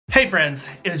Hey friends,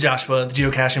 it's Joshua, the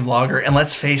geocaching vlogger, and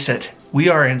let's face it, we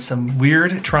are in some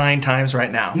weird, trying times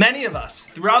right now. Many of us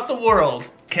throughout the world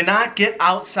cannot get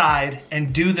outside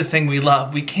and do the thing we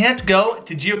love. We can't go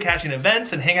to geocaching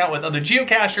events and hang out with other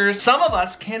geocachers. Some of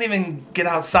us can't even get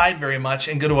outside very much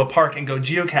and go to a park and go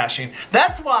geocaching.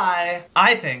 That's why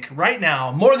I think right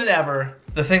now, more than ever,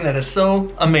 the thing that is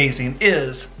so amazing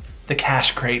is the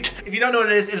Cache Crate. If you don't know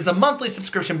what it is a monthly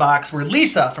subscription box where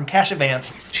Lisa from Cache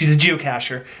Advance, she's a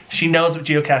geocacher. She knows what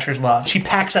geocachers love. She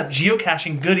packs up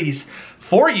geocaching goodies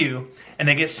for you and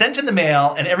they get sent in the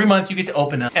mail, and every month you get to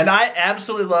open them. And I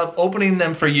absolutely love opening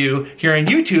them for you here on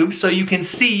YouTube so you can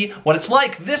see what it's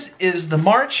like. This is the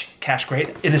March Cache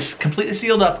Crate. It is completely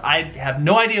sealed up. I have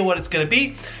no idea what it's gonna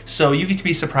be, so you get to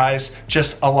be surprised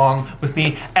just along with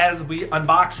me as we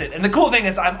unbox it. And the cool thing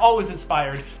is I'm always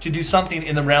inspired to do something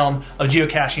in the realm of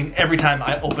geocaching every time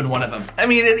I open one of them. I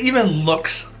mean, it even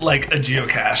looks like a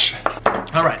geocache.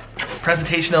 All right,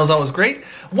 presentation is always great.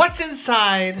 What's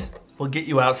inside will get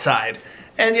you outside.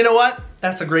 And you know what?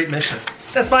 That's a great mission.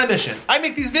 That's my mission. I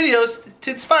make these videos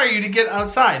to inspire you to get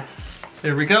outside.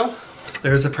 There we go.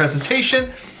 There's a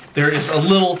presentation. There is a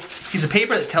little piece of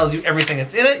paper that tells you everything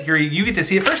that's in it. Here, you get to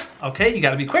see it first. Okay, you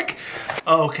gotta be quick.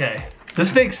 Okay,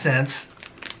 this makes sense.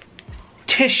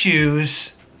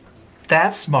 Tissues.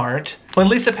 That's smart. When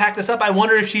Lisa packed this up, I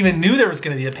wonder if she even knew there was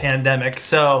gonna be a pandemic.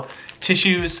 So,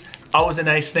 tissues, always a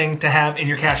nice thing to have in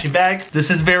your caching bag. This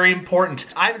is very important.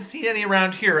 I haven't seen any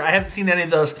around here. I haven't seen any of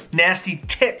those nasty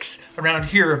ticks around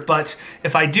here, but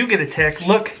if I do get a tick,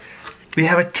 look, we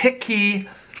have a tick key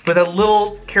with a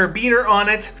little carabiner on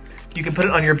it. You can put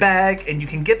it on your bag and you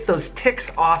can get those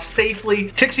ticks off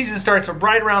safely. Tick season starts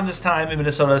right around this time in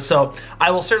Minnesota, so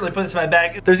I will certainly put this in my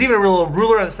bag. There's even a little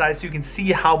ruler on the side so you can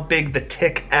see how big the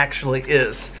tick actually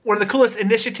is. One of the coolest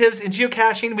initiatives in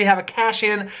geocaching, we have a cache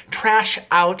in, trash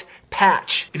out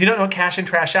patch. If you don't know what cache in,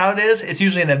 trash out is, it's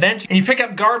usually an event and you pick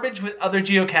up garbage with other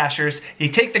geocachers, you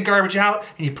take the garbage out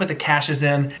and you put the caches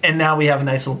in, and now we have a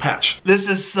nice little patch. This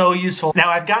is so useful. Now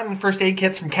I've gotten first aid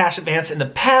kits from Cache Advance in the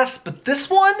past, but this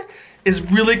one is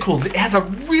really cool. It has a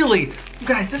really, you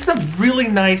guys, this is a really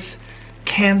nice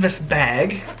canvas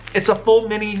bag. It's a full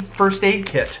mini first aid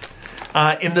kit.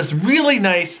 In this really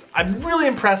nice, I'm really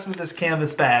impressed with this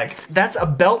canvas bag. That's a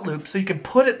belt loop, so you can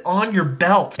put it on your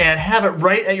belt and have it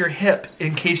right at your hip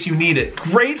in case you need it.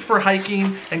 Great for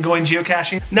hiking and going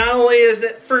geocaching. Not only is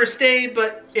it first aid,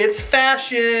 but it's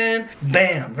fashion.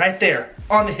 Bam, right there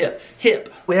on the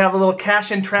hip. We have a little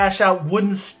cache and trash out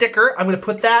wooden sticker. I'm gonna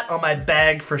put that on my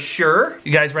bag for sure.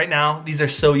 You guys, right now, these are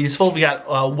so useful. We got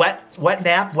wet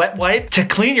nap, wet wipe to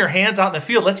clean your hands out in the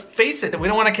field. Let's face it, we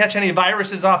don't wanna catch any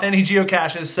viruses off any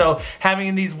geocaches, so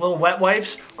having these little wet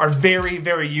wipes are very,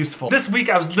 very useful. This week,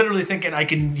 I was literally thinking I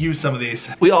can use some of these.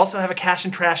 We also have a cache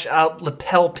and trash out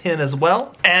lapel pin as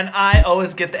well. And I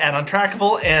always get the add-on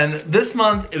trackable, and this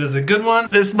month, it is a good one.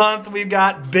 This month, we've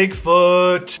got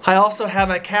Bigfoot. I also have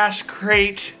a Cache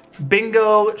Crate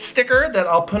bingo sticker that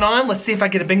I'll put on. Let's see if I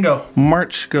get a bingo.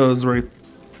 March goes right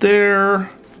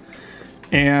there.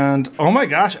 And oh my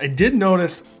gosh, I did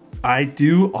notice I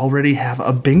do already have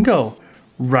a bingo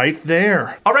right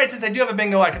there. All right, since I do have a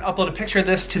bingo, I can upload a picture of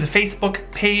this to the Facebook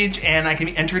page and I can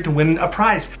be entered to win a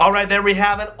prize. All right, there we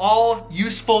have it. All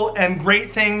useful and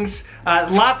great things.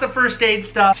 Lots of first aid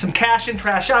stuff, some cache and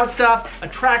trash out stuff, a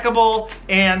trackable,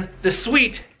 and the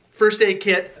sweet first aid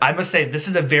kit. I must say, this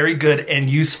is a very good and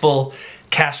useful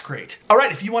Cache Crate. All right,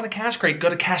 if you want a Cache Crate, go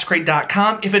to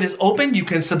cachecrate.com. If it is open, you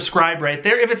can subscribe right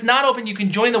there. If it's not open, you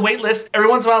can join the wait list. Every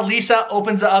once in a while, Lisa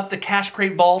opens up the Cache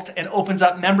Crate vault and opens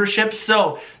up memberships.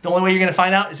 So the only way you're gonna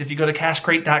find out is if you go to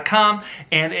cachecrate.com.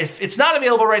 And if it's not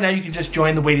available right now, you can just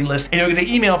join the waiting list and you'll get an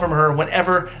email from her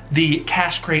whenever the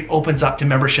Cache Crate opens up to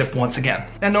membership once again.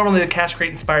 And normally the Cache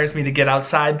Crate inspires me to get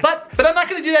outside, but I'm not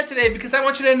gonna do that today because I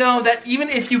want you to know that even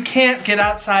if you can't get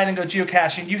outside and go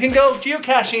geocaching, you can go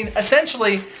geocaching essentially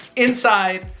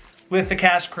inside with the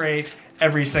Cache Crate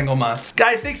every single month.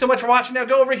 Guys, thanks so much for watching. Now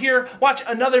go over here, watch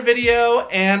another video,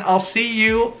 and I'll see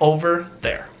you over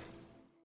there.